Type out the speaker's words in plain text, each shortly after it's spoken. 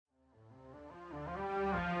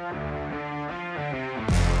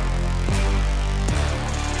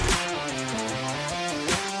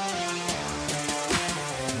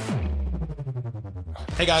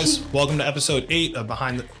Hey guys, welcome to episode 8 of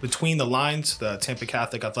Between the Lines, the Tampa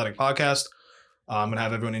Catholic Athletic Podcast. I'm going to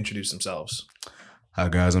have everyone introduce themselves. Hi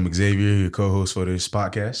guys, I'm Xavier, your co-host for this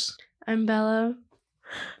podcast. I'm Bella.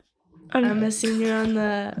 I'm a senior on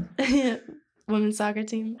the women's soccer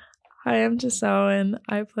team. Hi, I'm Jiselle, and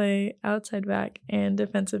I play outside back and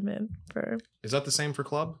defensive mid for... Is that the same for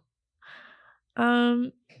club?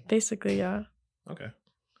 Basically, yeah. Okay.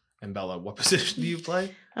 And Bella, what position do you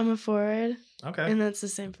play? I'm a forward. Okay. And that's the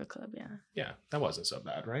same for club, yeah. Yeah, that wasn't so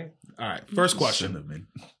bad, right? All right, first question.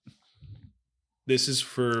 This is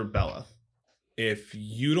for Bella. If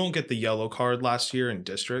you don't get the yellow card last year in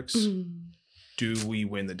districts, do we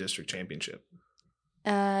win the district championship?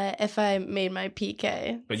 If I made my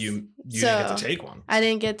PK. But you didn't get to take one. I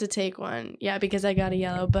didn't get to take one. Yeah, because I got a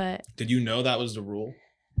yellow, but... Did you know that was the rule?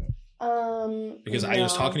 Because I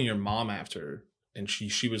was talking to your mom after, and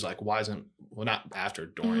she was like, why isn't... Well, not after,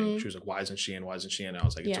 during. She was like, why isn't she in? Why isn't she in? And I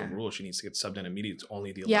was like, it's a rule. She needs to get subbed in immediately. It's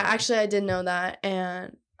only the 11th. Yeah, actually, I did know that.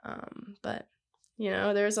 And, but, you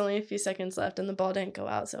know, there was only a few seconds left and the ball didn't go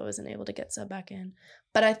out, so I wasn't able to get subbed back in.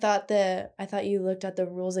 But I thought you looked at the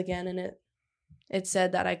rules again, and it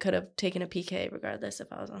said that I could have taken a PK regardless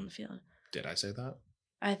if I was on the field. Did I say that?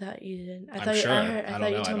 I thought you did. I thought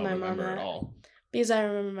you told my mom that. At all. Because I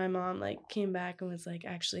remember my mom came back and was like,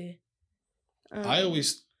 actually.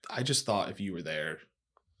 I just thought if you were there,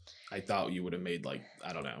 I thought you would have made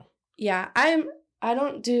I don't know. Yeah, I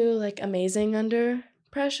don't do amazing under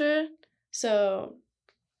pressure, so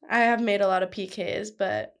I have made a lot of PKs,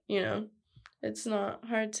 but you know, it's not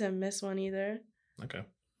hard to miss one either. Okay.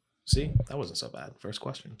 See, that wasn't so bad. First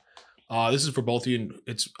question. This is for both of you.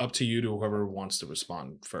 It's up to you to whoever wants to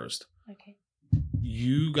respond first. Okay.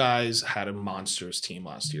 You guys had a monstrous team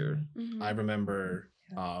last year. Mm-hmm. I remember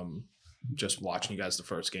just watching you guys the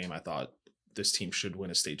first game. I thought this team should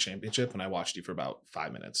win a state championship, and I watched you for about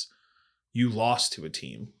 5 minutes. You lost to a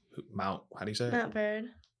team, how do you say it? Mount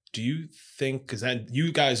Bird. Do you think, because then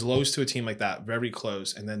you guys lost to a team like that, very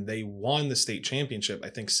close, and then they won the state championship,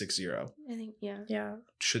 I think 6-0. I think, yeah. Yeah.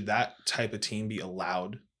 Should that type of team be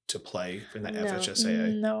allowed to play in the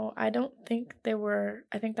FHSAA? No, I don't think they were.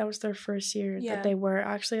 I think that was their first year that they were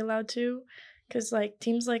actually allowed to. Because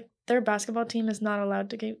teams their basketball team is not allowed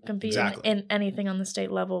to compete in anything on the state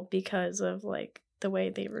level because of the way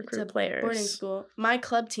they recruit players. Boarding school. My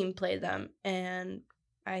club team played them, and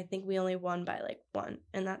I think we only won by 1,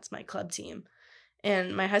 and that's my club team.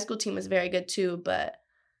 And my high school team was very good too, but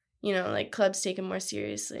you know, clubs take it more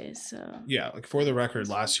seriously. So yeah, for the record,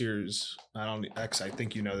 last year's I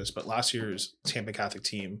think you know this, but last year's Tampa Catholic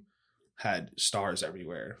team had stars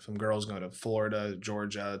everywhere, from girls going to Florida,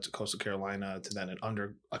 Georgia, to Coastal Carolina, to then an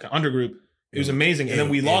undergroup. It was amazing. And then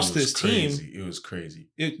we lost this team. It was crazy.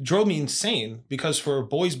 It drove me insane because for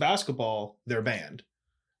boys basketball, they're banned.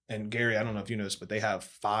 And Gary, I don't know if you know this, but they have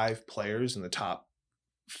 5 players in the top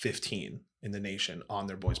 15 in the nation on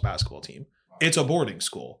their boys basketball team. It's a boarding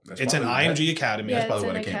school. It's an IMG academy. Yeah, That's probably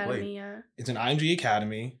why they can't play. Yeah. It's an IMG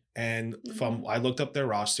academy. And I looked up their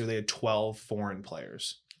roster, they had 12 foreign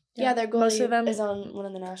players. Yeah, their goalie is on one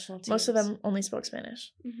of the national teams. Most of them only spoke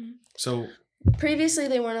Spanish. Mm-hmm. So previously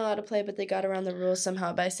they weren't allowed to play, but they got around the rules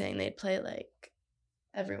somehow by saying they'd play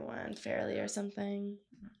everyone fairly or something.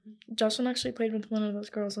 Jocelyn actually played with one of those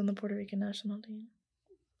girls on the Puerto Rican national team.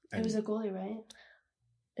 It was a goalie, right?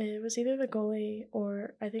 It was either the goalie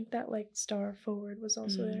or I think that star forward was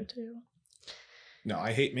also there too. No,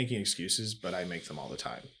 I hate making excuses, but I make them all the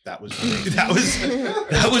time. That was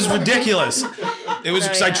ridiculous. It was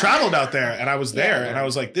because I traveled out there and I was there and I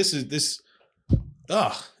was like, Lena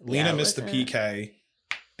missed the PK,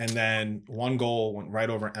 and then one goal went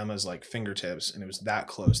right over Emma's fingertips, and it was that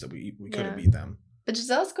close that we could have beat them. But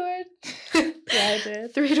Giselle scored. Yeah, I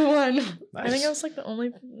did. 3-1. Nice. I think I was the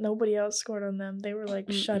only, nobody else scored on them. They were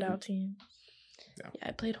shutout team. Yeah,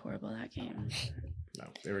 I played horrible that game. No,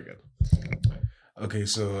 they were good. Okay,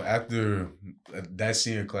 so after that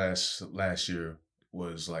senior class last year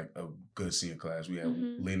was a good senior class. We had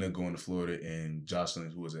Lena going to Florida and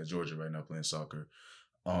Jocelyn, who was at Georgia right now playing soccer.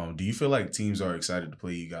 Do you feel like teams are excited to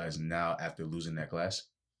play you guys now after losing that class?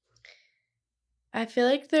 I feel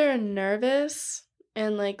like they're nervous.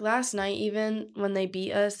 And last night, even when they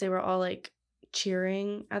beat us, they were all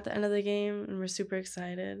cheering at the end of the game and we're super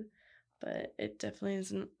excited. But it definitely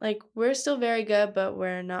isn't we're still very good, but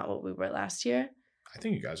we're not what we were last year. I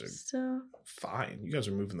think you guys are fine. You guys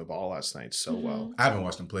are moving the ball last night so well. I haven't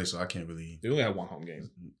watched them play, so I can't really. They only had one home game.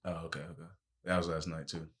 Oh, okay. That was last night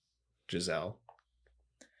too. Jiselle.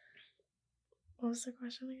 What was the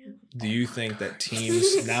question again? Do you think that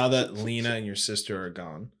teams, now that Lena and your sister are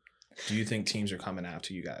gone, do you think teams are coming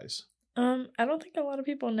after you guys? I don't think a lot of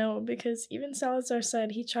people know, because even Salazar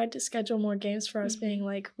said he tried to schedule more games for us, being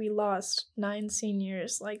like, we lost 9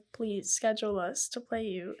 seniors, like, please schedule us to play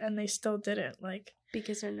you, and they still didn't, like,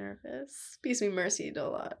 because they're nervous. Because we mercied a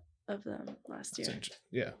lot of them last year.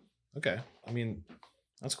 Yeah. Okay. I mean,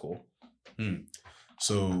 that's cool.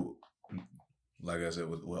 So, like I said,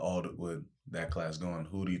 with that class going,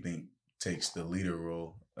 who do you think takes the leader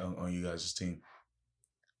role on you guys' team?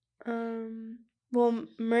 Well,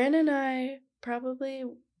 Miranda and I probably,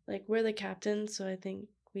 like, we're the captains, so I think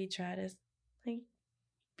we try to, like,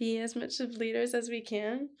 be as much of leaders as we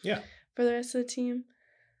can. Yeah. For the rest of the team.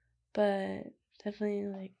 But definitely,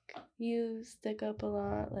 like, you stick up a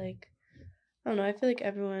lot. Like, I don't know, I feel like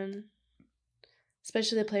everyone,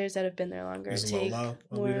 especially the players that have been there longer, take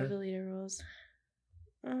more of the leader roles.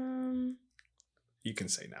 You can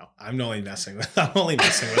say now. I'm only messing with her.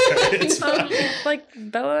 It's like,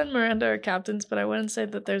 Bella and Miranda are captains, but I wouldn't say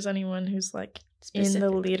that there's anyone who's, like, in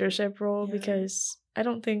the leadership role, because I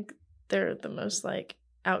don't think they're the most, like,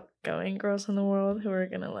 outgoing girls in the world who are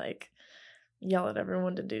gonna, like, yell at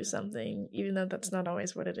everyone to do something, even though that's not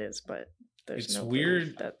always what it is. But there's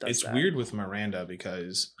weird that does it's that. weird with Miranda,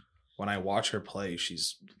 because when I watch her play,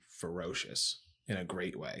 she's ferocious in a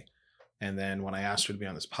great way. And then when I asked her to be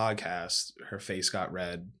on this podcast, her face got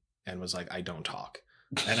red and was like, I don't talk.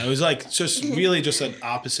 And I was like, just really just an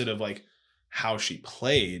opposite of, like, how she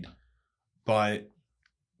played. But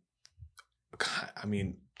I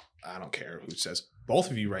mean, I don't care who says.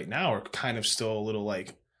 Both of you right now are kind of still a little,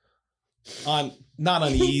 like, not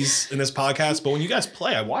on ease in this podcast, but when you guys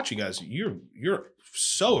play, I watch you guys. You're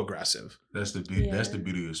so aggressive. That's the beauty. Yeah. That's the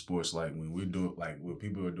beauty of sports. Like, when we do, like, when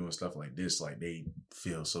people are doing stuff like this, like, they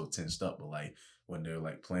feel so tensed up. But, like, when they're,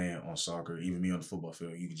 like, playing on soccer, even me on the football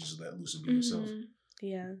field, you can just let loose and be yourself.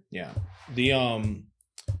 Yeah. Yeah. The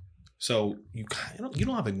so you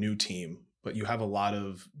don't have a new team, but you have a lot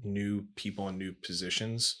of new people and new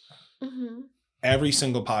positions. Every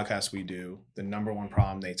single podcast we do, the number one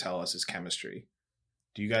problem they tell us is chemistry.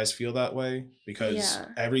 Do you guys feel that way? Because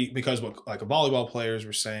what, like, a volleyball players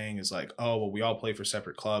were saying is, like, oh, well, we all play for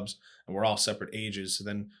separate clubs and we're all separate ages. So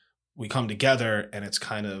then we come together and it's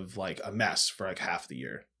kind of like a mess for, like, half the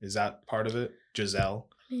year. Is that part of it? Giselle?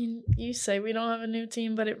 I mean, you say we don't have a new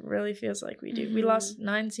team, but it really feels like we do. We lost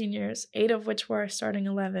 9 seniors, 8 of which were our starting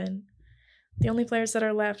 11. The only players that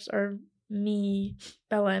are left are me,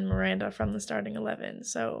 Bella, and Miranda from the starting 11.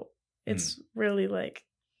 So it's really, like,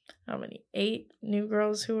 how many? 8 new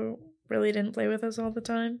girls who really didn't play with us all the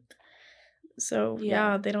time. So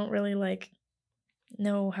yeah, they don't really, like,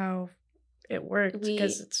 know how it worked,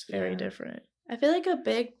 because it's very different. I feel like a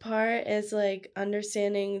big part is, like,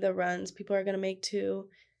 understanding the runs people are going to make too,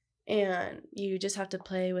 and you just have to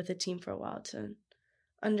play with a team for a while to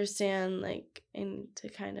understand, like, and to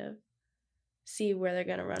kind of see where they're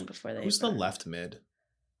going to run before they Who's the left mid?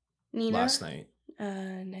 Nina? Last night.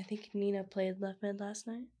 And I think Nina played left mid last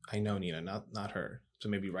night. I know Nina, not her. So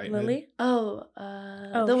maybe right Lily? mid? Oh,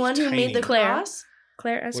 the one who made the cross?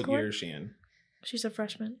 Claire Escort? What year is she in? She's a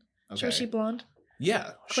freshman. Okay. So is she blonde?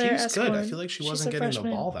 Yeah, Claire she's Escort. good. I feel like she wasn't getting the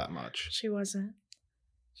ball that much. She wasn't.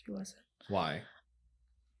 Why?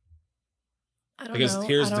 I don't know. Because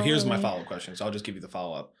here's my follow-up question. So I'll just give you the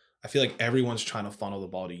follow-up. I feel like everyone's trying to funnel the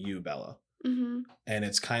ball to you, Bella. And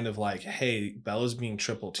it's kind of like, hey, Bella's being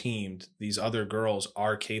triple teamed. These other girls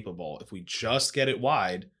are capable. If we just get it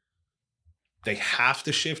wide, they have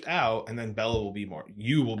to shift out, and then Bella will be more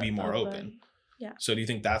open. Yeah. So do you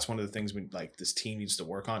think that's one of the things this team needs to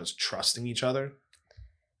work on, is trusting each other?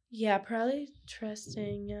 Yeah, probably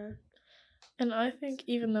trusting, yeah. And I think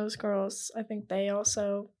even those girls, I think they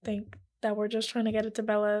also think that we're just trying to get it to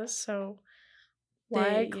Bella. So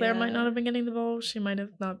Claire might not have been getting the ball. She might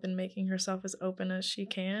have not been making herself as open as she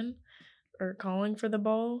can or calling for the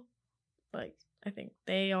ball. Like, I think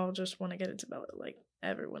they all just want to get it to Bella, like,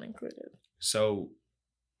 everyone included. So,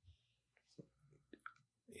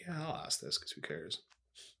 yeah, I'll ask this because who cares?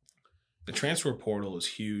 The transfer portal is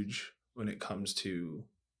huge when it comes to,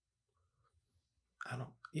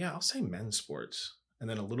 I'll say men's sports, and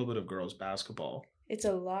then a little bit of girls basketball. It's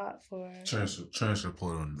a lot for transfer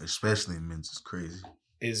portal, especially in men's, is crazy.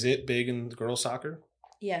 Is it big in girls soccer?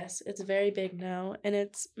 Yes, it's very big now, and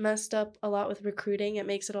it's messed up a lot with recruiting. It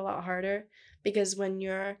makes it a lot harder because when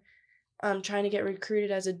you're trying to get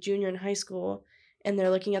recruited as a junior in high school, and they're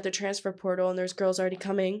looking at the transfer portal, and there's girls already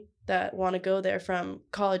coming that want to go there from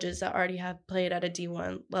colleges that already have played at a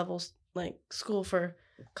D1 level, like, school for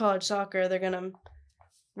college soccer, they're gonna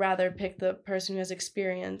rather pick the person who has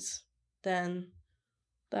experience than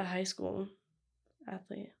the high school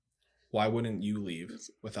athlete. Why wouldn't you leave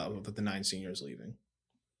with the 9 seniors leaving?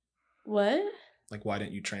 What? Like, why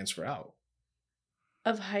didn't you transfer out?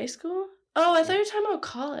 Of high school? Oh, I thought you were talking about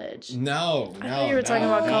college. No. I thought you were talking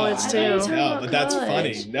about college too. No, but that's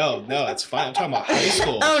funny. No, that's fine. I'm talking about high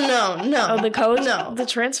school. Oh, no. Oh, the college? No. The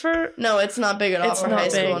transfer? No, it's not big at all for high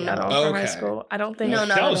school. It's not big at all for high school. I don't think. No, not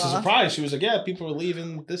that at was a all. surprise. She was like, yeah, people are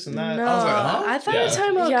leaving this and that. No, I was like, huh? I thought you were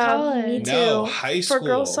talking about college. Me too. No, high school. For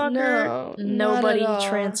girls soccer, nobody not at all.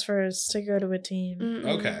 transfers to go to a team.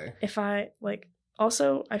 Mm-mm. Okay. If I, like,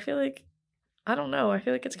 also, I feel like, I don't know. I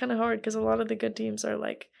feel like it's kind of hard because a lot of the good teams are,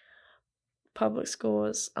 like, public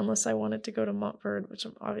schools, unless I wanted to go to Montford, which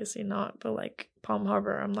I'm obviously not, but like Palm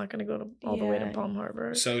Harbor, I'm not going to go all the way to Palm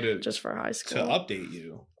Harbor just for high school. To update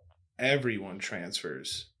you, everyone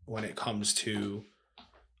transfers when it comes to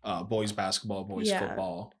boys basketball, boys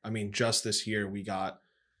football. I mean, just this year we got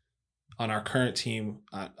on our current team,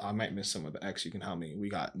 I might miss some of the X, you can help me. We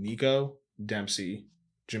got Nico, Dempsey,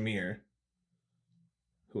 Jameer.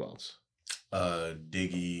 Who else?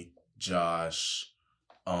 Diggy, Josh,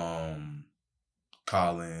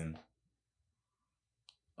 Colin.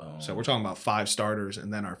 So we're talking about 5 starters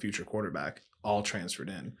and then our future quarterback all transferred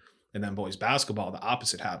in. And then boys basketball, the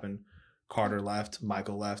opposite happened. Carter left,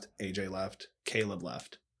 Michael left, AJ left, Caleb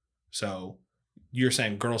left. So you're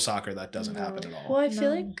saying girls soccer, that doesn't happen at all. Well, I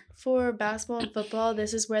feel like for basketball and football,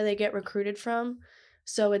 this is where they get recruited from.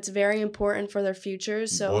 So it's very important for their future.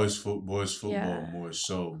 So boys football more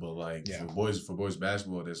so, but like for boys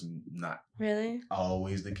basketball, that's not really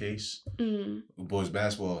always the case. Boys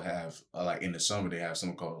basketball have like in the summer they have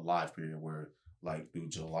something called a live period where like through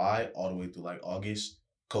July all the way through like August,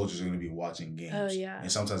 coaches are going to be watching games. Oh yeah,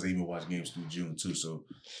 and sometimes they even watch games through June too. So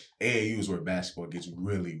AAU is where basketball gets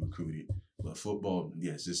really recruited. But football,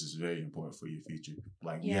 yes, this is very important for your future.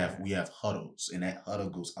 Like we have huddles, and that huddle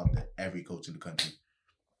goes out to every coach in the country.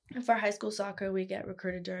 For high school soccer, we get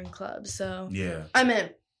recruited during clubs. So I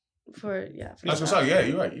meant for high school soccer. Yeah,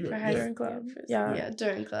 you're right. During club.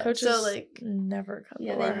 During club. Coaches so like never come.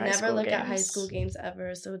 Yeah, to they our never look games. at high school games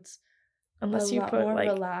ever. So it's unless a you lot put more like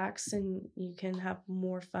relaxed and you can have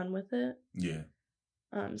more fun with it. Yeah.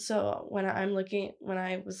 So when I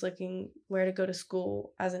was looking where to go to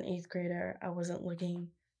school as an 8th grader, I wasn't looking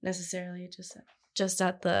necessarily just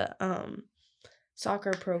at the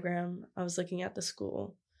soccer program. I was looking at the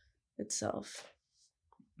school itself.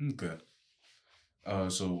 Okay.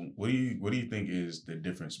 So what do you think is the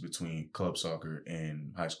difference between club soccer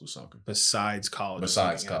and high school soccer? Besides college.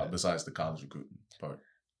 Besides the college recruitment part.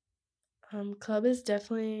 Club is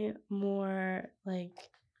definitely more like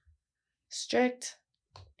strict,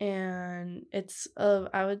 and it's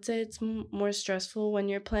I would say it's more stressful when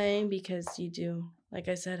you're playing because you do, like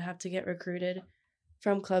I said, have to get recruited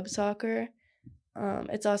from club soccer.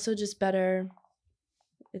 It's also just better.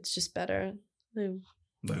 It's just better. The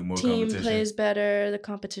like more team plays better. The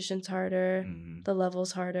competition's harder. The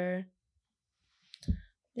level's harder.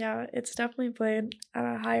 Yeah, it's definitely played at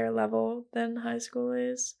a higher level than high school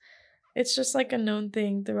is. It's just like a known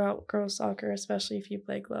thing throughout girls soccer, especially if you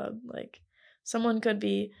play club. Like someone could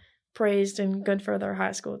be praised and good for their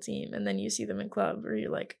high school team, and then you see them in club, or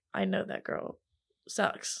you're like, I know that girl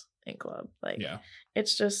sucks in club. Like,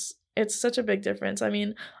 it's such a big difference. I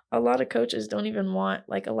mean, a lot of club coaches don't even want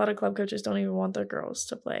their girls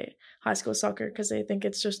to play high school soccer because they think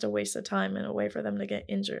it's just a waste of time and a way for them to get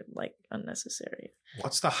injured, like unnecessary.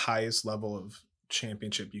 What's the highest level of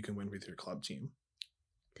championship you can win with your club team?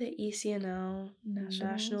 The ECNL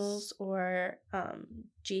Nationals or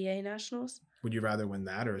GA Nationals. Would you rather win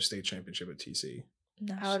that or a state championship at TC?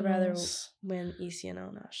 Nationals. I would rather win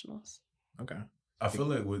ECNL Nationals. Okay. I feel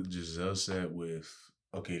like what Jiselle said with,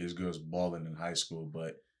 okay, this girl's balling in high school,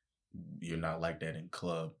 but you're not like that in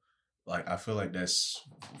club. Like, I feel like that's,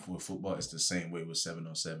 with football, it's the same way with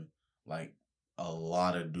 7-on-7. Like, a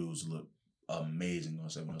lot of dudes look amazing on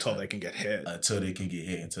 7-on-7. Until they can get hit. Until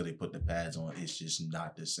they put the pads on. It's just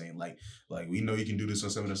not the same. Like we know you can do this on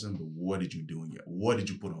 7-on-7, but what did you do what did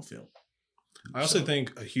you put on film? I also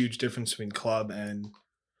think a huge difference between club and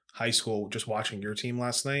high school, just watching your team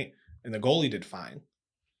last night, and the goalie did fine.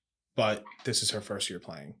 But this is her first year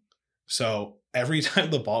playing. So every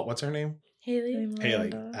time the ball, what's her name? Haley.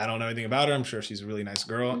 I don't know anything about her. I'm sure she's a really nice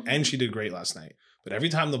girl. And she did great last night. But every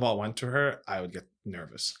time the ball went to her, I would get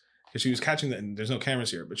nervous. Because she was catching and there's no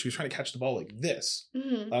cameras here, but she was trying to catch the ball like this.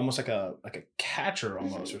 Almost like a catcher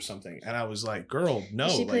almost or something. And I was like, girl, no.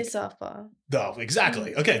 She plays softball. No,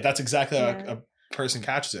 exactly. Okay, that's exactly how a person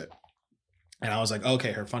catches it. And I was like,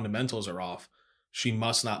 okay, her fundamentals are off. She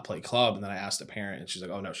must not play club. And then I asked the parent, and she's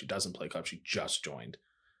like, oh, no, she doesn't play club. She just joined.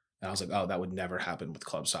 And I was like, oh, that would never happen with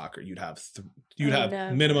club soccer. You'd have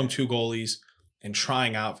minimum 2 goalies, and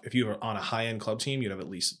trying out. If you were on a high-end club team, you'd have at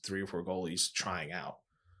least 3 or 4 goalies trying out.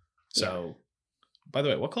 So, by the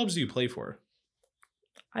way, what clubs do you play for?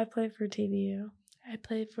 I play for TBU. I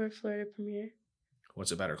played for Florida Premier.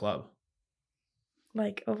 What's a better club?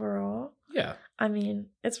 Like overall? Yeah. I mean,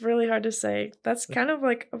 it's really hard to say. That's kind of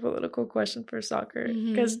like a political question for soccer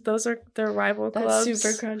because those are their rival clubs. That's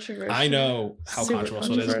super controversial. I know how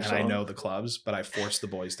controversial it is, and I know the clubs, but I forced the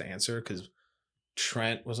boys to answer because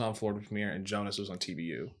Trent was on Florida Premier and Jonas was on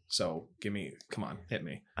TBU. So come on, hit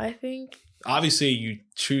me. I think obviously you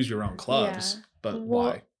choose your own clubs, but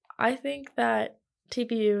why? I think that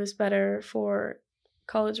TBU is better for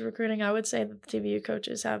college recruiting. I would say that the TBU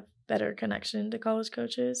coaches have better connection to college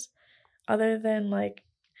coaches, other than like.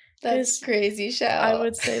 That's crazy, shout. I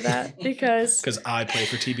would say that because I play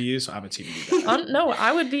for TBU, so I'm a TBU guy. No,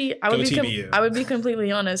 I would be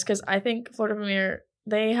completely honest because I think Florida Premier,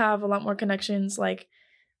 they have a lot more connections. Like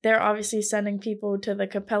they're obviously sending people to the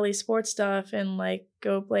Capelli sports stuff and like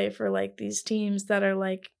go play for like these teams that are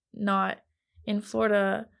like not in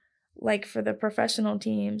Florida, like for the professional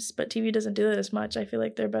teams. But TBU doesn't do that as much. I feel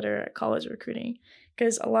like they're better at college recruiting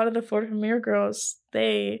because a lot of the Florida Premier girls,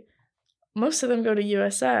 most of them go to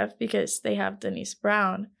USF because they have Denise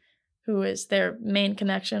Brown, who is their main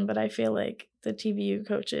connection. But I feel like the TBU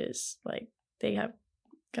coaches, like they have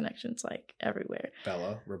connections like everywhere.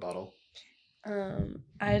 Bella, rebuttal.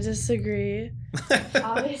 I disagree.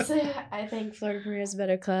 Obviously, I think Florida Premier is a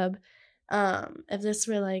better club. If this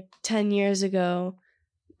were like 10 years ago,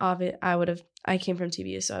 I came from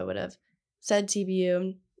TBU, so I would have said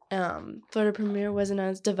TBU. Florida Premier wasn't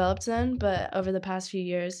as developed then, but over the past few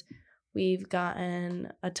years, we've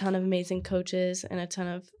gotten a ton of amazing coaches and a ton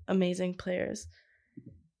of amazing players,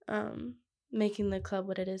 making the club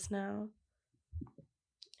what it is now.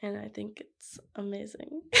 And I think it's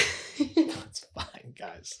amazing. That's fine,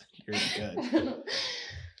 guys. You're good.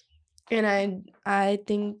 And I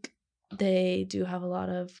think they do have a lot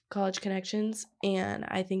of college connections. And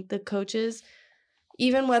I think the coaches,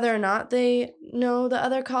 even whether or not they know the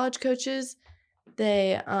other college coaches,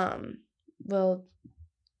 they will...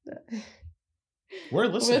 We're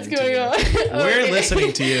listening. What's going on? We're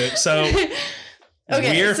listening to you. So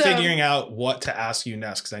we're figuring out what to ask you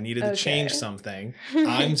next because I needed to change something.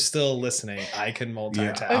 I'm still listening. I can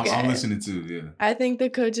multitask. Yeah, I'm listening too. Yeah. I think the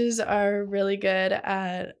coaches are really good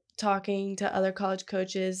at talking to other college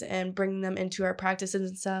coaches and bringing them into our practices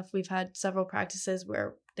and stuff. We've had several practices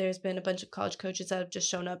where there's been a bunch of college coaches that have just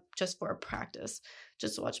shown up just for a practice,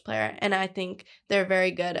 just to watch a player. And I think they're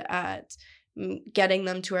very good at getting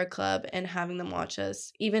them to our club and having them watch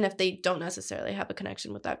us, even if they don't necessarily have a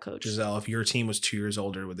connection with that coach. Jiselle, if your team was 2 years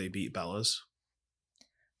older, would they beat Bella's?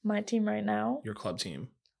 My team right now? Your club team?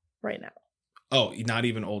 Right now. Oh, not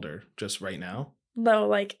even older, just right now? No,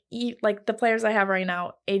 like the players I have right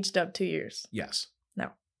now, aged up 2 years. Yes. No.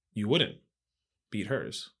 You wouldn't beat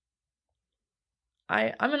hers.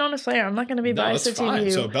 I'm an honest player. I'm not going to be biased to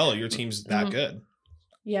TBU. So, Bella, your team's that good.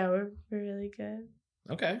 Yeah, we're really good.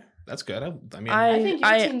 Okay. That's good. I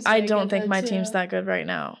don't think my team's that good right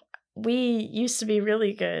now. We used to be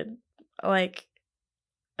really good, like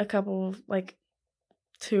a couple, like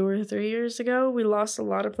 2 or 3 years ago. We lost a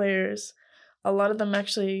lot of players. A lot of them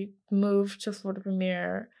actually moved to Florida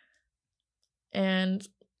Premier, and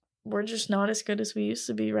we're just not as good as we used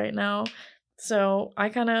to be right now. So I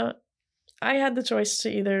had the choice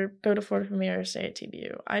to either go to Florida Premier or stay at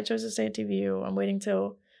TBU. I chose to stay at TBU. I'm waiting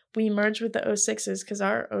till we merge with the 06s because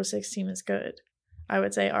our 06 team is good. I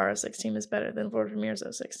would say our 06 team is better than Florida Premier's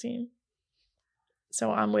 06 team.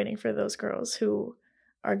 So I'm waiting for those girls who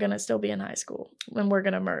are going to still be in high school when we're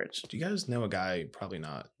going to merge. Do you guys know a guy, probably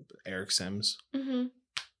not, Eric Sims? Mm-hmm.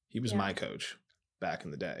 He was my coach back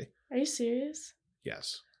in the day. Are you serious?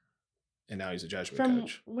 Yes. And now he's a Jesuit From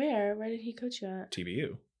coach. where? Where did he coach you at?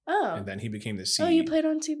 TBU. Oh. And then he became the Oh, you played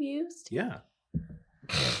on TBU's team? Yeah.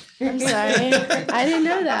 I'm sorry. I didn't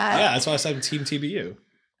know that. Yeah, that's why I said Team TBU.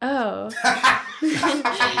 Oh.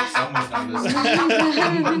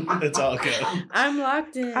 It's all good. I'm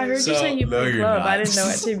locked in. I heard you say you played club. I didn't know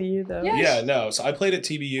at TBU, though. Yeah, no. So I played at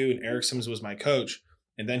TBU, and Eric Sims was my coach.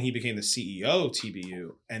 And then he became the CEO of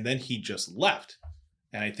TBU. And then he just left.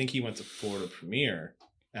 And I think he went to Florida Premier.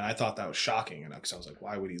 And I thought that was shocking. Because I was like,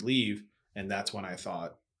 why would he leave? And that's when I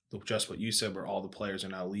thought, just what you said, where all the players are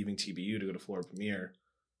now leaving TBU to go to Florida Premier.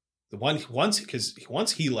 Once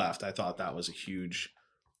he left, I thought that was a huge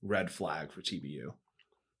red flag for TBU.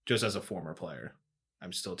 Just as a former player,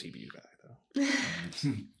 I'm still a TBU guy though.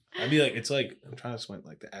 I'd be like, it's like I'm trying to explain.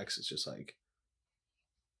 Like the X is just like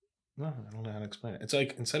No, I don't know how to explain it. It's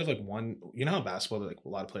like instead of like one, you know how basketball, like a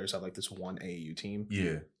lot of players have like this one AAU team.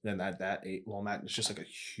 Yeah. Then Matt, it's just like a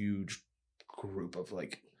huge group of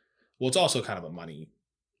like, well, it's also kind of a money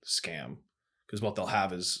scam because what they'll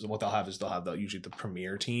have is they'll have usually the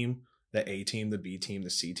premier team, the A team, the B team, the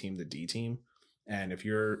C team, the D team, and if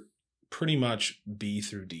you're pretty much B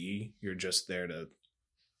through D, you're just there to,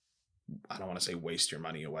 I don't want to say waste your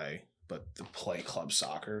money away, but to play club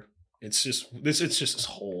soccer. It's just this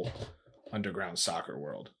whole underground soccer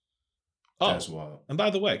world. Oh, that's wild. And by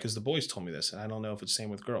the way, because the boys told me this, and I don't know if it's the same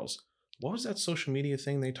with girls. What was that social media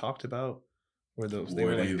thing they talked about where they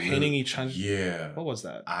were like painting each other? Yeah. What was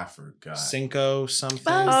that? I forgot. Cinco something.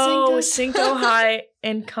 Oh, Cinco High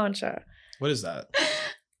and Concha. What is that?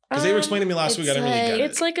 Because they were explaining to me last week. I didn't really get it.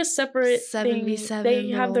 It's like a separate 7v7. thing. They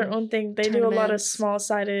have their own thing. They do a lot of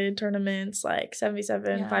small-sided tournaments, like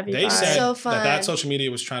 7v7, 5v5. They said that social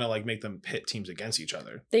media was trying to like make them pit teams against each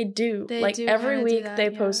other. They do. Like every week they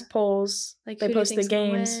post polls. Like they post the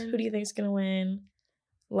games. Who do you think's gonna win?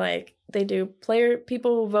 Like they do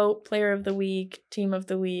people vote player of the week, team of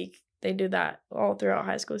the week. They do that all throughout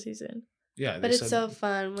high school season. Yeah, but it's so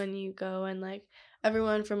fun when you go and like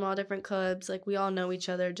everyone from all different clubs, like we all know each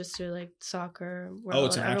other just through like soccer.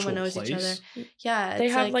 It's an everyone knows place? Each other. Yeah, they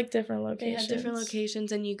have like different locations. They have different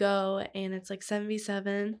locations, and you go, and it's like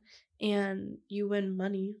 7v7, and you win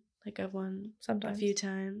money. Like I've won sometimes a few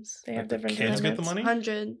times. They have different kids get the money.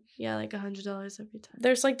 $100, like $100 every time.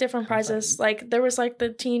 There's like different prizes. Like there was like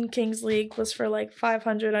the Teen Kings League was for like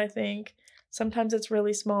 $500, I think. Sometimes it's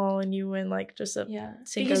really small, and you win like just a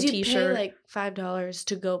Cinco because you T-shirt. pay like $5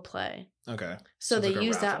 to go play. Okay. So they like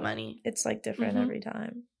use that money. It's like different every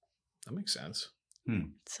time. That makes sense.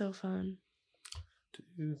 It's so fun.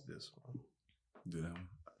 Do this one. Do that one.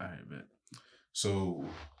 All right, bet. So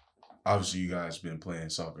obviously you guys been playing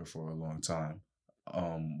soccer for a long time.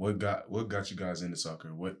 What got you guys into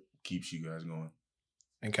soccer? What keeps you guys going?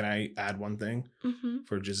 And can I add one thing? Mm-hmm.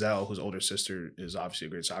 For Giselle, whose older sister is obviously a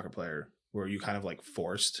great soccer player, were you kind of like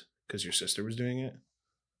forced because your sister was doing it?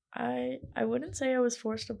 I wouldn't say I was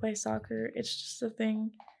forced to play soccer. It's just a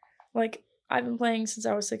thing. Like, I've been playing since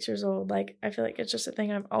I was 6 years old. Like, I feel like it's just a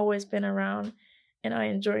thing I've always been around, and I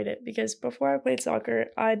enjoyed it. Because before I played soccer,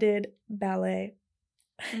 I did ballet.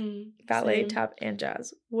 Ballet, tap, and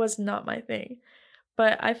jazz was not my thing.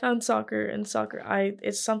 But I found soccer, and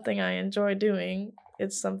it's something I enjoy doing.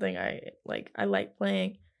 It's something I like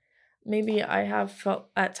playing. Maybe I have felt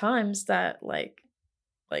at times that like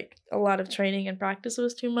a lot of training and practice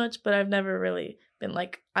was too much, but I've never really been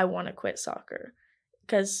like, I want to quit soccer,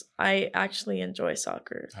 because I actually enjoy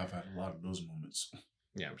soccer. I've had a lot of those moments.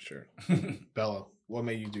 Yeah, I'm sure. Bella, what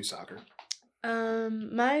made you do soccer?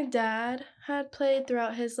 My dad had played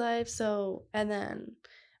throughout his life, and then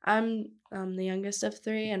I'm the youngest of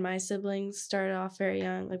 3, and my siblings started off very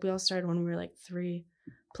young. Like we all started when we were like 3,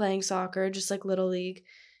 playing soccer, just like little league,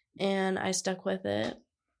 and I stuck with it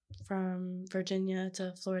from Virginia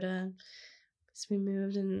to Florida. So we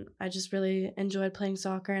moved, and I just really enjoyed playing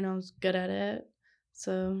soccer, and I was good at it.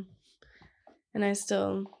 So, and I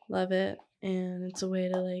still love it, and it's a way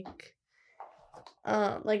to like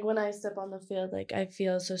when I step on the field, like I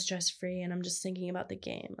feel so stress free, and I'm just thinking about the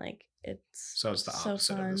game. Like it's the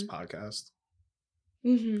opposite of this podcast.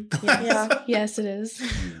 Mm-hmm. Yeah. Yes, it is.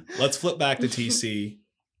 Let's flip back to TC.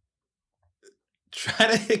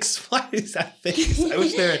 Try to explain that face. I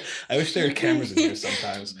wish there were cameras in here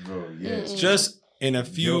sometimes. Bro, yes. Just in a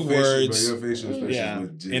few words. Your facial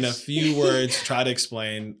expression was in a few words, try to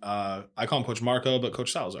explain. I call him Coach Marco, but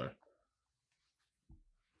Coach Salazar.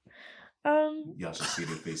 Y'all should see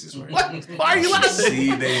their faces right now. Why are you laughing?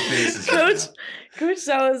 See their faces. Coach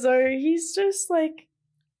Salazar, he's just like,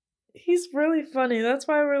 he's really funny. That's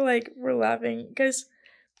why we're laughing, because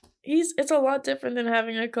it's a lot different than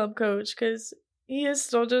having a club coach, because he is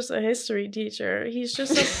still just a history teacher. He's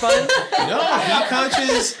just a fun. No, he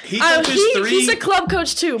coaches 3. He's a club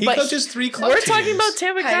coach too. He coaches 3 club We're teams. talking about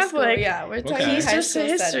Tampa Catholic. Yeah, we're talking. He's just a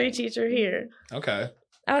history teacher here. Okay.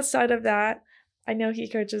 Outside of that, I know he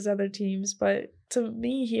coaches other teams, but to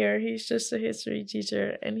me here, he's just a history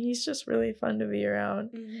teacher, and he's just really fun to be around.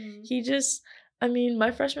 Mm-hmm. My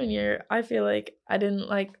freshman year, I feel like I didn't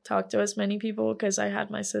talk to as many people because I had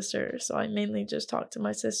my sister, so I mainly just talked to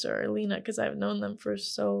my sister or Lena because I've known them for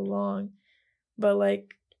so long. But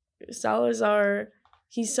Salazar,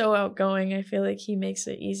 he's so outgoing. I feel like he makes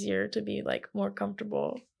it easier to be more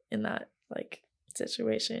comfortable in that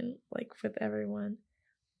situation with everyone.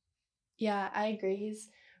 Yeah, I agree. He's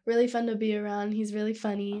really fun to be around. He's really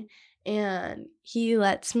funny, and he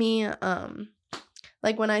lets me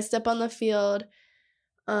when I step on the field,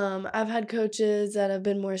 I've had coaches that have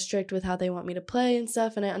been more strict with how they want me to play and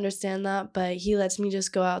stuff, and I understand that, but he lets me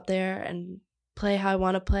just go out there and play how I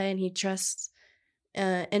want to play, and he trusts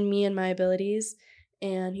in me and my abilities,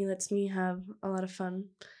 and he lets me have a lot of fun.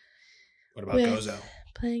 What about Gozo?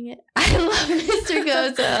 Playing it. I love Mr.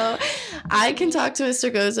 Gozo. I can talk to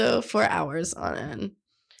Mr. Gozo for hours on end.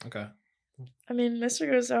 Okay. I mean, Mr.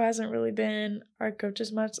 Gozo hasn't really been our coach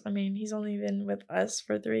as much. I mean, he's only been with us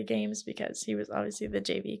for 3 games because he was obviously the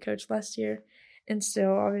JV coach last year. And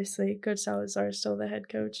still, obviously, Coach Salazar is still the head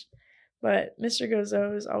coach. But Mr.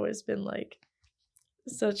 Gozo has always been, like,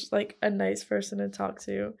 such, like, a nice person to talk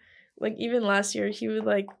to. Like, even last year, he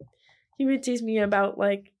would tease me about,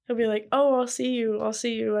 like, he'll be like, oh, I'll see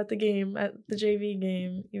you at the game, at the JV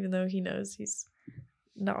game, even though he knows he's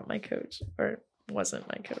not my coach, or wasn't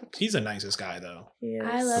my coach. He's the nicest guy, though. Yes.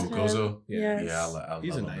 I love him. Gozo? Yeah. Yeah,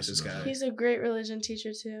 he's the nicest guy. He's a great religion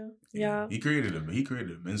teacher, too. Yeah. He created a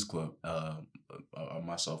men's club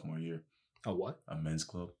my sophomore year. A what? A men's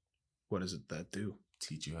club. What does it that do?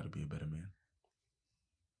 Teach you how to be a better man.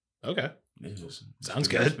 Okay. Sounds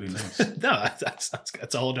good. That's pretty nice. No, that's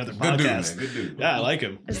a whole other podcast. Good dude. Yeah, I like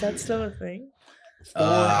him. Is that still a thing?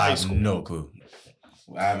 I have no clue.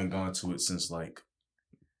 I haven't gone to it since, like,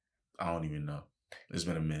 I don't even know. It's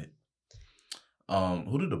been a minute.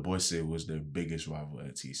 Who did the boys say was their biggest rival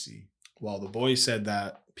at TC? Well, the boys said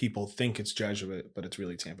that people think it's Jesuit, but it's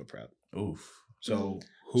really Tampa Prep. Oof. So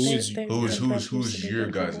who's your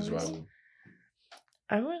guys' rival?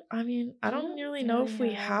 I don't really know if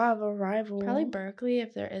we have a rival. Probably Berkeley,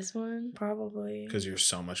 if there is one. Probably. Because you're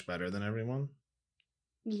so much better than everyone?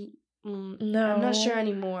 No. I'm not sure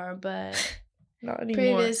anymore, but not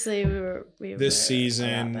anymore. Previously we this were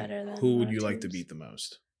season, better than who would you like to beat the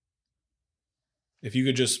most? If you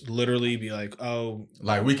could just literally be like, oh,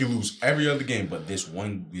 like we can lose every other game, but this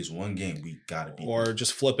one game we gotta beat. Or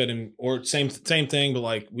just flip it or same thing, but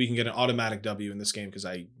like we can get an automatic W in this game because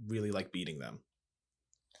I really like beating them.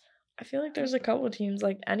 I feel like there's a couple of teams,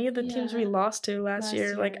 like any of the teams we lost to last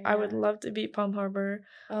year. Like I would love to beat Palm Harbor.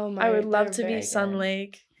 I would love to beat Sun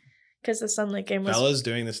Lake. Because the Sun Lake game was... Bella's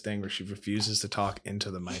doing this thing where she refuses to talk into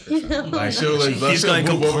the microphone. Like, she's going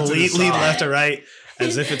completely left to right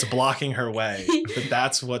as if it's blocking her way. But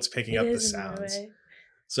that's what's picking up the sounds.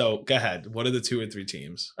 So, go ahead. What are the 2 or 3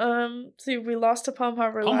 teams? See, we lost to Palm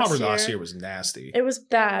Harbor last year was nasty. It was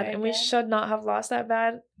bad, and we should not have lost that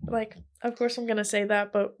bad. Like, of course I'm going to say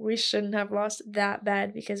that, but we shouldn't have lost that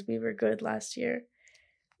bad because we were good last year.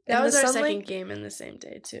 That was our second game in the same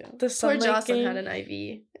day, too. Poor Jocelyn had an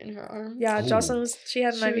IV in her arm. Yeah, Jocelyn she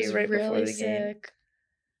had an IV right before the game.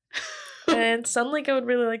 And Sun Lake I would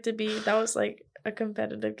really like to beat. That was like a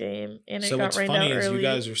competitive game, and it got rained out early. So what's funny is you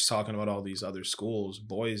guys are talking about all these other schools.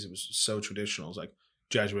 Boys, it was so traditional. It was like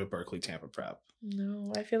Jesuit, Berkeley, Tampa Prep.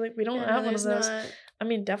 No, I feel like we don't have one of those. I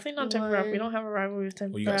mean, definitely not Tampa Prep. We don't have a rivalry with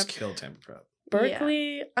Tampa Prep. Well, you guys killed Tampa Prep.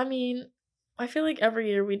 Berkeley, I mean, I feel like every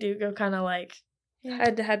year we do go kind of like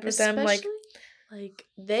head to head with them. Like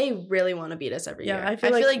they really want to beat us every year. I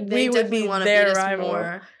feel like they definitely want to beat us rival.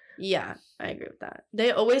 More. Yeah, I agree with that.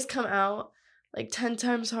 They always come out like 10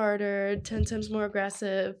 times harder, 10 times more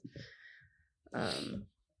aggressive.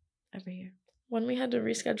 Every year. When we had to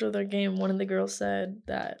reschedule their game, one of the girls said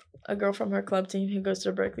that a girl from her club team who goes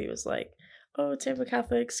to Berkeley was like, "Oh, Tampa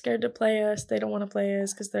Catholic's scared to play us. They don't want to play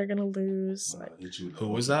us because they're gonna lose." Who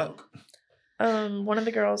was that? One of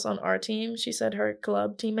the girls on our team, she said her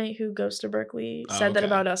club teammate who goes to Berkeley said that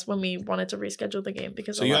about us when we wanted to reschedule the game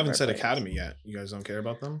because. So you haven't said Academy yet. You guys don't care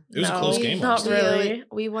about them. It was a close game. Not really.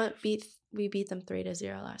 We beat them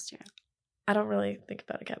 3-0 last year. I don't really think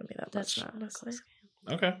about Academy that much. That's not honestly.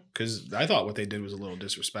 Okay, because I thought what they did was a little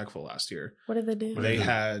disrespectful last year. What did they do? They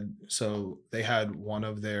had one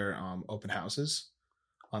of their open houses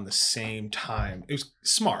on the same time. It was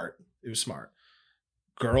smart.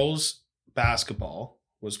 Girls basketball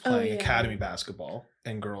was playing Academy basketball,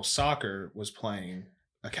 and girls soccer was playing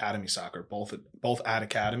Academy soccer. Both at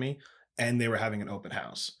Academy, and they were having an open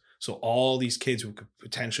house. So all these kids who could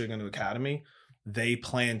potentially go to Academy, they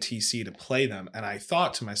planned TC to play them, and I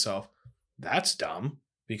thought to myself, that's dumb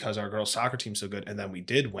because our girls soccer team's so good, and then we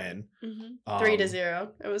did win 3-0.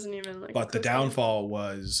 It wasn't even like. But the downfall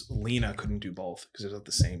was Lena couldn't do both because it was at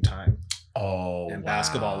the same time. Oh, and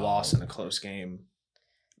basketball lost in a close game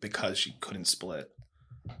because she couldn't split.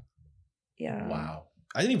 Yeah. Wow.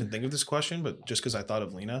 I didn't even think of this question, but just because I thought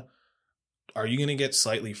of Lena, are you going to get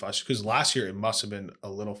slightly frustrated? Because last year it must have been a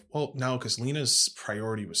little. Well, no, because Lena's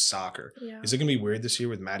priority was soccer. Yeah. Is it going to be weird this year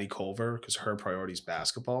with Maddie Culver because her priority is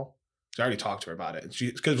basketball? I already talked to her about it.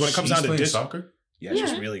 Because when it comes down to soccer,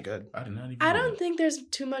 she's really good. I don't think there's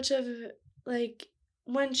too much of like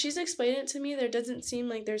when she's explained it to me, there doesn't seem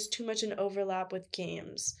like there's too much an overlap with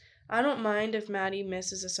games. I don't mind if Maddie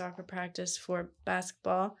misses a soccer practice for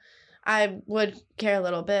basketball. I would care a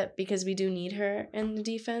little bit because we do need her in the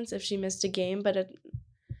defense if she missed a game, but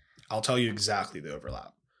I'll tell you exactly the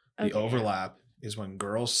overlap. The overlap is when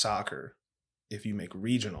girls soccer, if you make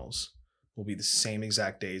regionals, will be the same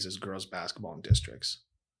exact days as girls basketball in districts.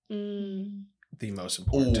 The most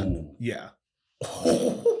important. Ooh. Yeah.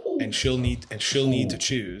 And she'll need to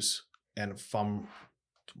choose. And from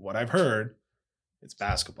what I've heard, it's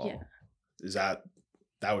basketball. Yeah. Is that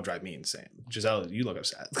would drive me insane. Giselle, you look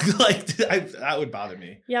upset. Like that would bother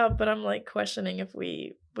me. Yeah, but I'm like questioning if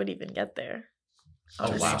we would even get there.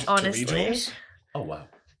 Honestly. Honestly. Oh wow.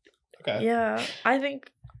 Okay. Yeah, I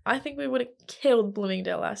think we would have killed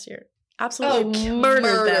Bloomingdale last year. Absolutely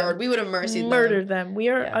murdered them. We would have murdered them. We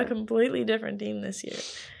are a completely different team this year.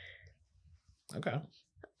 Okay.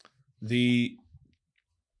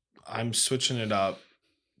 I'm switching it up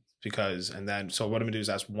so what I'm gonna do is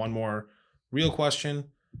ask one more real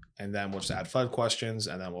question, and then we'll just add FUD questions,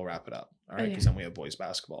 and then we'll wrap it up. All right, because then we have boys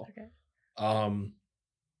basketball. Okay.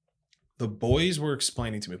 The boys were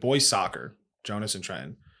explaining to me, boys soccer, Jonas and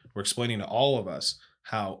Trenton, were explaining to all of us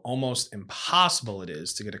how almost impossible it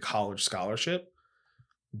is to get a college scholarship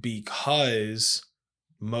because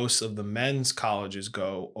most of the men's colleges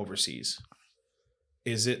go overseas.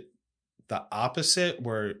 Is it the opposite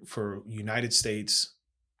where for United States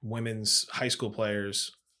women's high school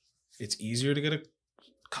players, it's easier to get a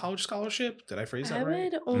college scholarship? Did I phrase that right? I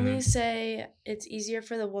would only say it's easier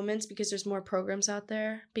for the women's because there's more programs out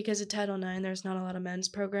there. Because of Title IX, there's not a lot of men's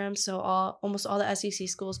programs. So almost all the SEC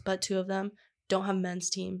schools, but 2 of them, don't have men's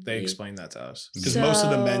team. They explained that to us. Because most of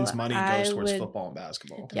the men's money goes towards football and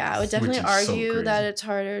basketball. Yeah, I would definitely argue that it's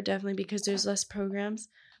harder, definitely because there's less programs.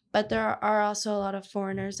 But there are also a lot of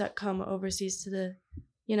foreigners that come overseas to the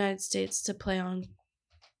United States to play on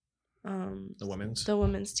the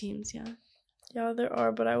women's teams, yeah. Yeah, there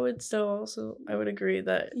are, but I would agree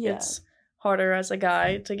that it's harder as a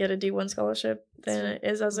guy to get a D1 scholarship than it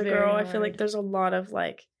is as a girl. Hard. I feel like there's a lot of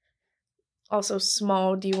also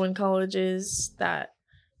small D1 colleges that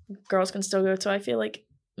girls can still go to. I feel like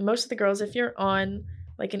most of the girls, if you're on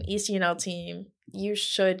an ECNL team, you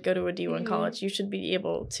should go to a D1 college. You should be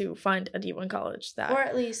able to find a D1 college that, or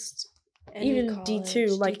at least even college,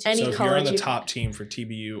 D2, any college. So if you're on the top team for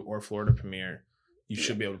TBU or Florida Premier, you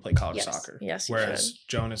should be able to play college soccer. Yes, whereas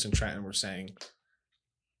Jonas and Trenton were saying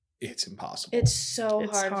it's impossible. It's so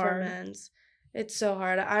hard for men's. It's so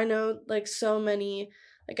hard. I know so many,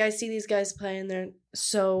 I see these guys play and they're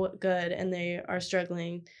so good and they are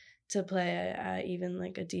struggling to play at even a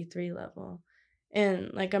D3 level.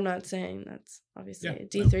 And I'm not saying that's obviously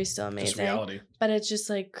D3 is still amazing, reality. But it's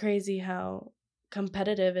just crazy how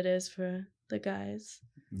competitive it is for the guys.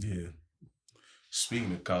 Yeah.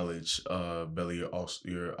 Speaking of college, Bella,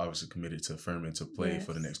 you're obviously committed to Furman to play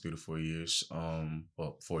for the next 3 to 4 years.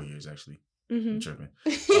 4 years actually. I'm tripping.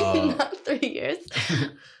 Not 3 years.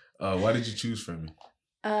 Why did you choose Furman?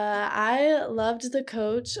 I loved the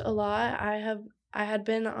coach a lot. I had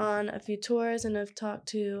been on a few tours and I've talked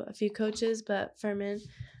to a few coaches, but Furman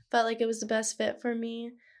felt like it was the best fit for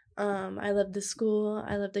me. I loved the school,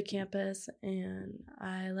 I loved the campus, and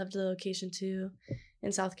I loved the location too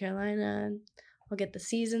in South Carolina. We'll get the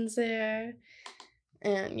seasons there.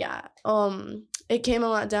 And it came a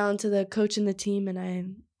lot down to the coach and the team, and I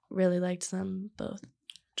really liked them both.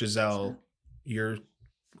 Jiselle, you're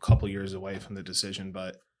a couple years away from the decision,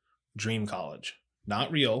 but dream college.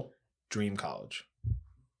 Not real, dream college.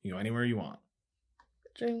 You go anywhere you want.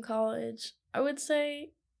 Dream college. I would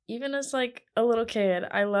say, even as a little kid,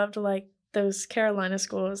 I loved those Carolina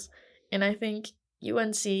schools. And I think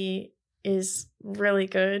UNC is really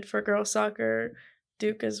good for girls soccer.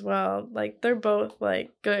 Duke as well. They're both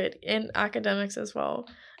good in academics as well.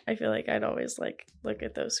 I feel like I'd always look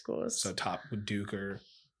at those schools. So top with Duke or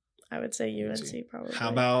I would say UNC probably. How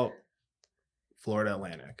about Florida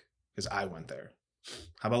Atlantic? Because I went there.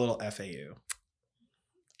 How about a little FAU?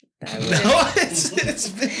 I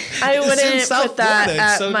wouldn't put that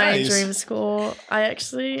at my dream school. I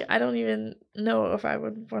don't even know if I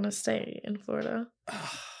would want to stay in Florida.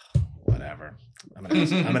 Whatever. I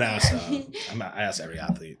asked every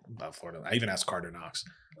athlete about Florida. I even asked Carter Knox.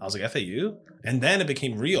 I was like, FAU? And then it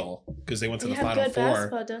became real because they went to the Final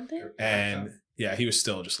Four. Don't they? And he was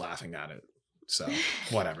still just laughing at it. So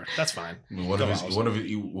whatever, that's fine. One of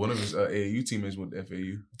his AAU teammates went to FAU.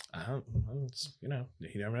 You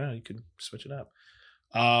never know. You could switch it up.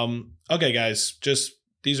 Okay, guys, just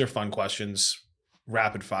these are fun questions,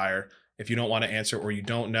 rapid fire. If you don't want to answer or you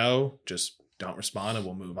don't know, just don't respond and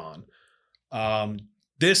we'll move on.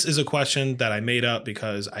 This is a question that I made up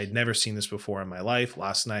because I'd never seen this before in my life.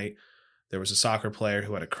 Last night, there was a soccer player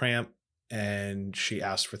who had a cramp and she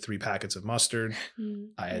asked for 3 packets of mustard.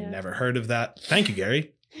 I had never heard of that. Thank you,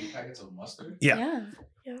 Gary. 3 packets of mustard? Yeah.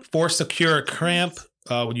 Forced to cure a cramp.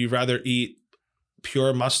 Would you rather eat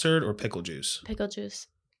pure mustard or pickle juice? Pickle juice.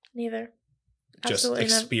 Neither. Just Absolutely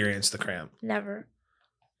experience the cramp. Never.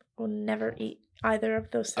 Will never eat either of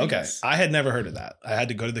those things. Okay. I had never heard of that. I had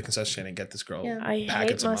to go to the concession stand and get this girl I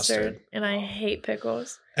packets hate of mustard and I hate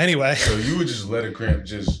pickles. Anyway. So you would just let a cramp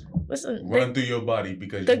just run through your body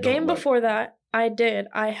because the game before that, I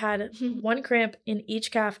had 1 cramp in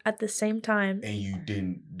each calf at the same time. And you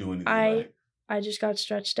didn't do anything I just got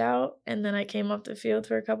stretched out and then I came off the field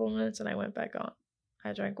for a couple of minutes and I went back on.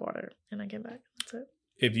 I drank water and I came back. That's it.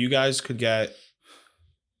 If you guys could get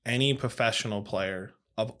any professional player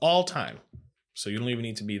of all time, so you don't even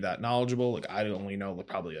need to be that knowledgeable. Like I only know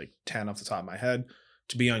probably 10 off the top of my head,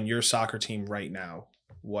 to be on your soccer team right now,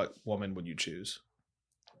 what woman would you choose?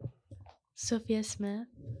 Sophia Smith.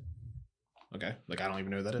 Okay. I don't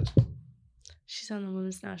even know who that is. She's on the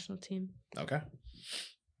women's national team. Okay.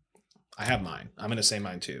 I have mine. I'm going to say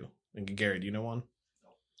mine too. And Gary, do you know one?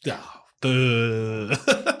 No. Go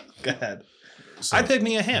ahead. So, I picked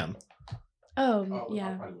Mia Hamm. Oh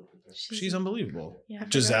yeah. She's unbelievable. Yeah,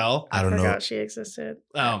 Giselle. I don't know. She existed.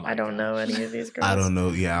 Oh I don't know any of these girls. I don't know.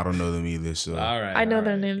 Yeah, I don't know them either. So all right. I know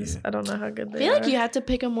their names. Yeah. I don't know how good they are. I feel like you had to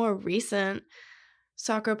pick a more recent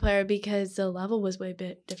soccer player because the level was way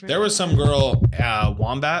bit different. There was some girl,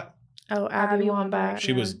 Wombat. Oh, Abby Wambach.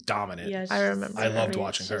 She was dominant. Yeah, I remember. I loved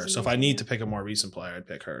watching her. So if I need to pick a more recent player, I'd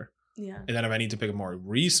pick her. Yeah. And then if I need to pick a more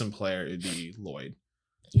recent player, it'd be Lloyd.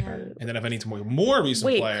 Yeah. And then if I need to more recent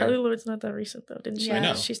player. Wait, Carly Lloyd's not that recent though, didn't she? Yeah, I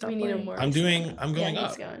know. She stopped we need playing. a more. I'm going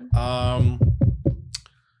up.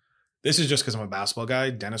 This is just because I'm a basketball guy.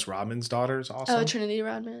 Dennis Rodman's daughter is awesome. Oh, Trinity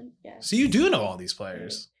Rodman. Yeah. So you do know all these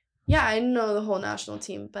players. Yeah, I know the whole national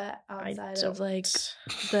team, but outside of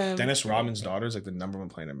the Dennis Rodman's daughter is the #1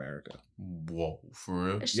 player in America. Whoa, for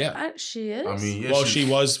real? She is. I mean, yeah, well, she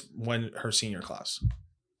was when her senior class.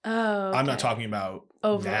 Oh, okay. I'm not talking about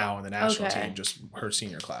now in the national team, just her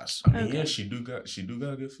senior class. I mean, yeah, she do got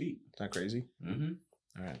good feet. Is that crazy? Mm-hmm.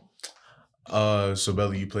 All right. So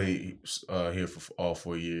Bella, you played here for all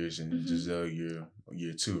 4 years, and Giselle, year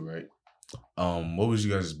 2, right? What was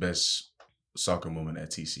you guys' best soccer moment at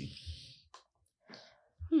TC?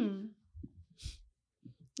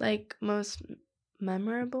 Most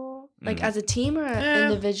memorable, as a team or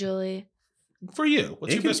individually? For you,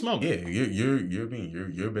 what's your best moment? Yeah,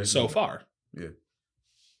 your best so moment. far. Yeah.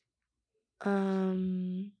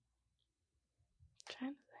 Trying to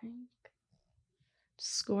think.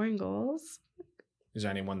 Scoring goals. Is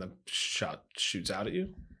there anyone that shoots out at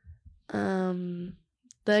you? The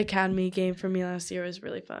academy game for me last year was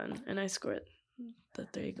really fun, and I scored the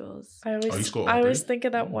 3 goals. I always think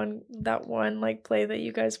of that one play that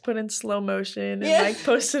you guys put in slow motion and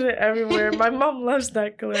posted it everywhere. My mom loves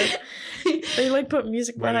that clip. They put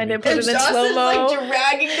music behind it, put it in slow mo.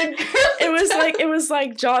 Dragging the girl. It was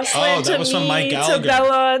Jocelyn to me to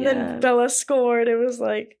Bella, and then Bella scored. It was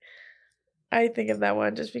I think of that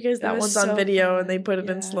one just because that one's on video and they put it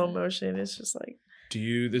in slow motion. It's just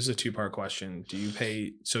this is a 2-part question. Do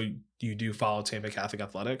you do follow Tampa Catholic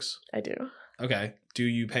Athletics? I do. Okay. Do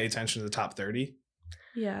you pay attention to the top 30?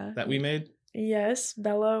 Yeah. That we made? Yes.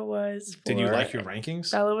 Bella was 4. Did you like your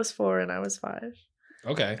rankings? Bella was 4 and I was 5.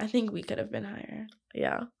 Okay. I think we could have been higher.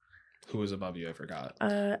 Yeah. Who was above you? I forgot.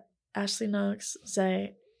 Ashley Knox,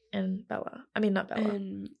 Zay, and Bella. I mean, not Bella.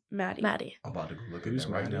 And Maddie. I'm about to go look at this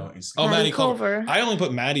right now. Oh, Maddie Culver. I only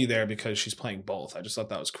put Maddie there because she's playing both. I just thought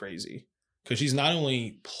that was crazy. Because she's not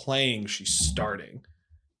only playing, she's starting.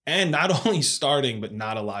 And not only starting, but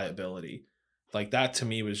not a liability. That to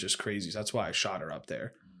me was just crazy. So that's why I shot her up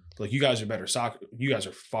there. You guys are better soccer. You guys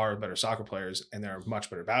are far better soccer players, and they're much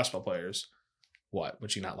better basketball players. What?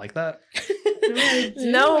 Would she not like that?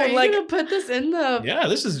 No, are you gonna put this in the? Yeah,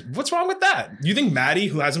 what's wrong with that? You think Maddie,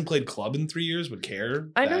 who hasn't played club in 3 years, would care?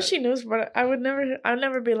 I know she knows, but I would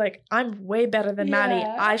never be I'm way better than Maddie.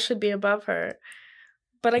 I should be above her.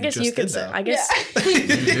 But I guess you could say. I guess.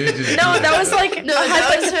 No, that was it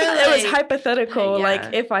was hypothetical.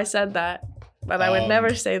 If I said that. But I would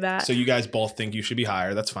never say that. So you guys both think you should be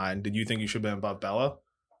higher. That's fine. Did you think you should be above Bella?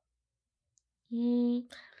 I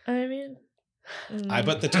mean... I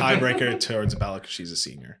put the tiebreaker towards Bella because she's a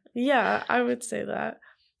senior. Yeah, I would say that.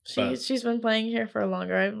 She's been playing here for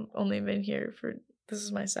longer. I've only been here for... This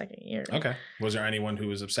is my 2nd year. Okay. Was there anyone who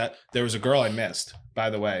was upset? There was a girl I missed.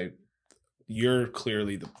 By the way, you're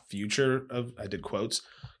clearly the future of... I did quotes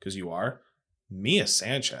because you are. Mia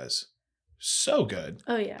Sanchez. so good.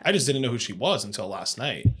 Oh, yeah. I just didn't know who she was until last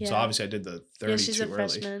night. Yeah. So obviously I did the 30 she's too a early.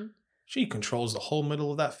 Freshman. She controls the whole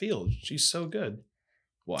middle of that field. She's so good.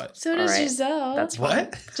 What? So does Jiselle. That's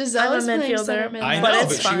what? Giselle is a midfielder. I know,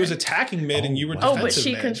 but she was attacking mid and you were defensive but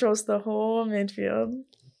she mid. controls the whole midfield.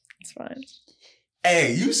 It's fine.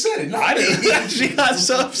 Hey, you said it, not me. She got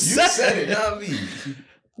so upset. You said it, not me.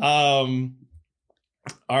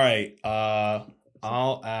 All right.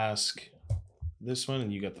 I'll ask this one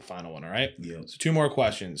and you get the final one, all right? Yeah. So 2 more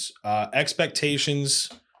questions.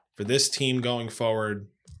 Expectations for this team going forward,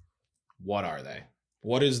 what are they?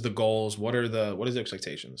 What is the goals? What is the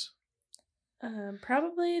expectations?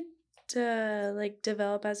 Probably to like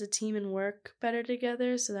develop as a team and work better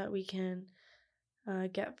together so that we can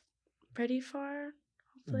get pretty far.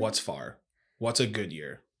 Hopefully. What's far? What's a good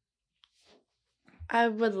year? I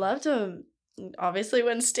would love to obviously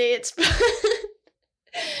win states, but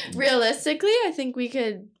realistically, I think we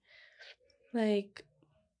could like.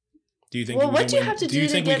 Do you think? Well, what do you have to do? Do you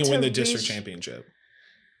think we can win the reach... district championship?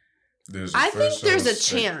 I think there's a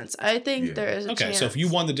chance. I think there is a chance. Okay, so if you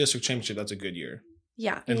won the district championship, that's a good year.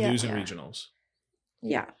 Yeah. And lose in regionals.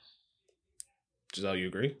 Yeah. Giselle, you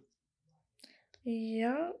agree?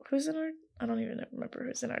 Yeah. Who's in our... I don't even remember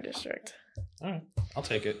who's in our district. All right. I'll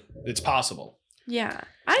take it. It's possible. Yeah.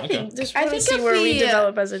 I think see where we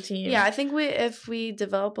develop as a team. Yeah, I think if we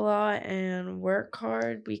develop a lot and work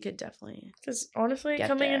hard, we could definitely. Because honestly,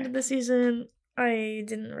 coming into the season, I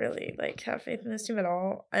didn't really have faith in this team at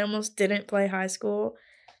all. I almost didn't play high school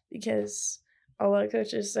because a lot of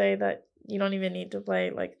coaches say that you don't even need to play.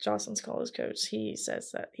 Like Jocelyn's college coach, he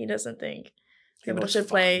says that he doesn't think people should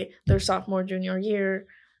play their sophomore, junior year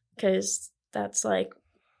because that's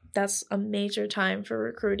a major time for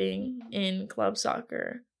recruiting in club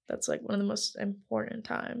soccer. That's one of the most important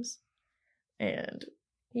times. And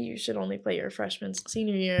you should only play your freshman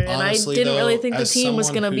senior year. Honestly, and I didn't really think the team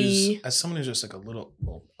was going to be... As someone who's just a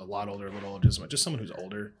lot older, just someone who's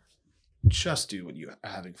older, just do what you're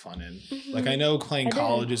having fun in. Mm-hmm. I know playing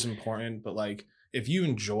college is important, but if you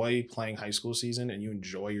enjoy playing high school season and you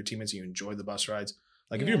enjoy your teammates, you enjoy the bus rides,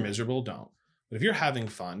 if you're miserable, don't. But if you're having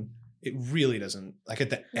fun, it really doesn't, at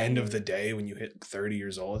the end of the day when you hit 30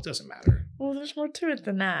 years old, it doesn't matter. Well, there's more to it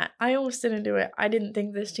than that. I almost didn't do it. I didn't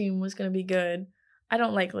think this team was going to be good. I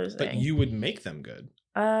don't like losing. But you would make them good.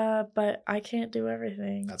 But I can't do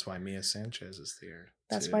everything. That's why Mia Sanchez is there.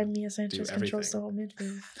 That's why Mia Sanchez controls the whole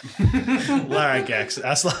midfield. All right, Gex.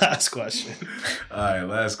 That's the last question. All right,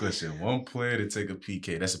 last question. One player to take a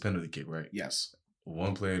PK. That's a penalty kick, right? Yes.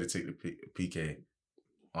 One player to take the PK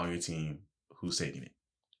on your team. Who's taking it?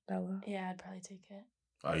 Bella. Yeah, I'd probably take it.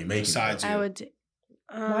 Are you making besides it? you? I would.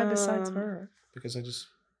 Why besides her? Because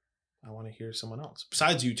I want to hear someone else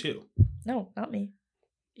besides you too. No, not me.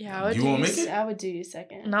 Yeah, I would. You won't make it? I would do you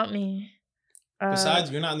second. Not me.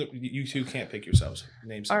 Besides, you're not. You two can't pick yourselves.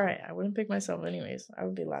 Name someone. All right, I wouldn't pick myself anyways. I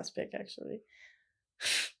would be last pick actually.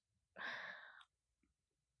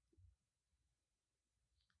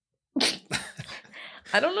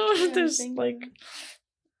 I don't know if there's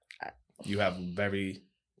You have very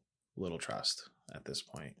little trust at this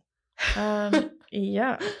point.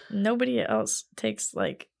 Yeah. Nobody else takes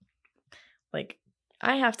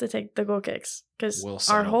I have to take the goal kicks because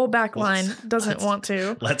our whole back line doesn't want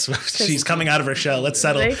to. She's coming out of her shell. Let's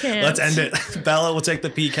settle. Let's end it. Bella will take the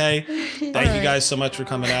PK. Thank you guys so much for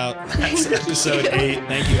coming out. That's episode 8.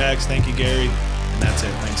 Thank you, X. Thank you, Gary. And that's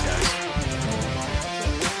it. Thanks, guys.